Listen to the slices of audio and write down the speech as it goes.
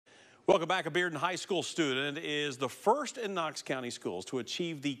Welcome back. A Bearden High School student is the first in Knox County Schools to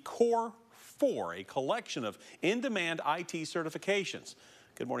achieve the Core 4, a collection of in-demand IT certifications.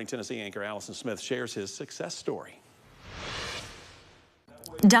 Good morning, Tennessee anchor Allison Smith shares his success story.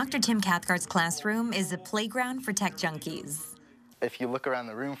 Dr. Tim Cathcart's classroom is a playground for tech junkies. If you look around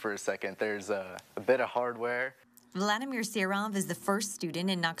the room for a second, there's a bit of hardware. Vladimir Serov is the first student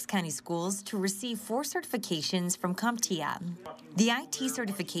in Knox County Schools to receive 4 certifications from CompTIA. The IT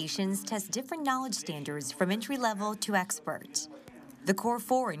certifications test different knowledge standards from entry-level to expert. The Core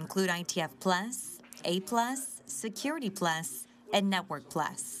 4 include ITF Plus, A Plus, Security Plus, and Network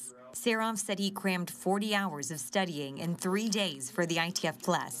Plus. Serov said he crammed 40 hours of studying in 3 days for the ITF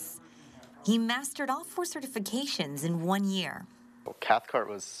Plus. He mastered all 4 certifications in 1 year. Cathcart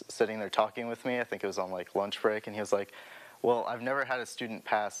was sitting there talking with me. I think it was on lunch break, and he was like, well, I've never had a student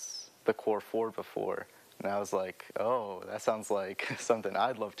pass the Core 4 before. And I was like, oh, that sounds like something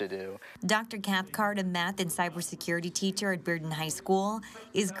I'd love to do. Dr. Cathcart, a math and cybersecurity teacher at Bearden High School,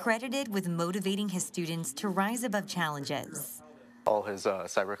 is credited with motivating his students to rise above challenges. All his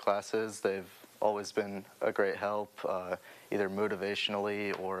cyber classes, they've always been a great help, either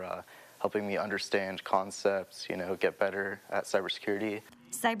motivationally or helping me understand concepts, get better at cybersecurity.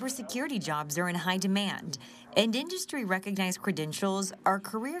 Cybersecurity jobs are in high demand, and industry-recognized credentials are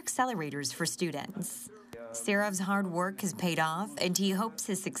career accelerators for students. Serov's hard work has paid off, and he hopes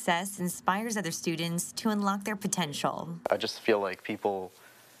his success inspires other students to unlock their potential. I just feel like people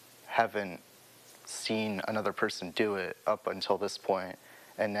haven't seen another person do it up until this point,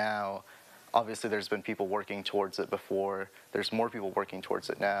 and now obviously there's been people working towards it before. There's more people working towards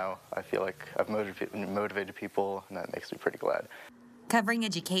it now. I feel like I've motivated people, and that makes me pretty glad. Covering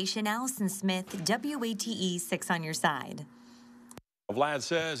education, Allison Smith, WATE 6 on your side. Vlad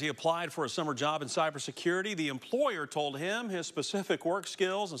says he applied for a summer job in cybersecurity. The employer told him his specific work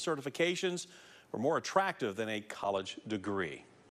skills and certifications were more attractive than a college degree.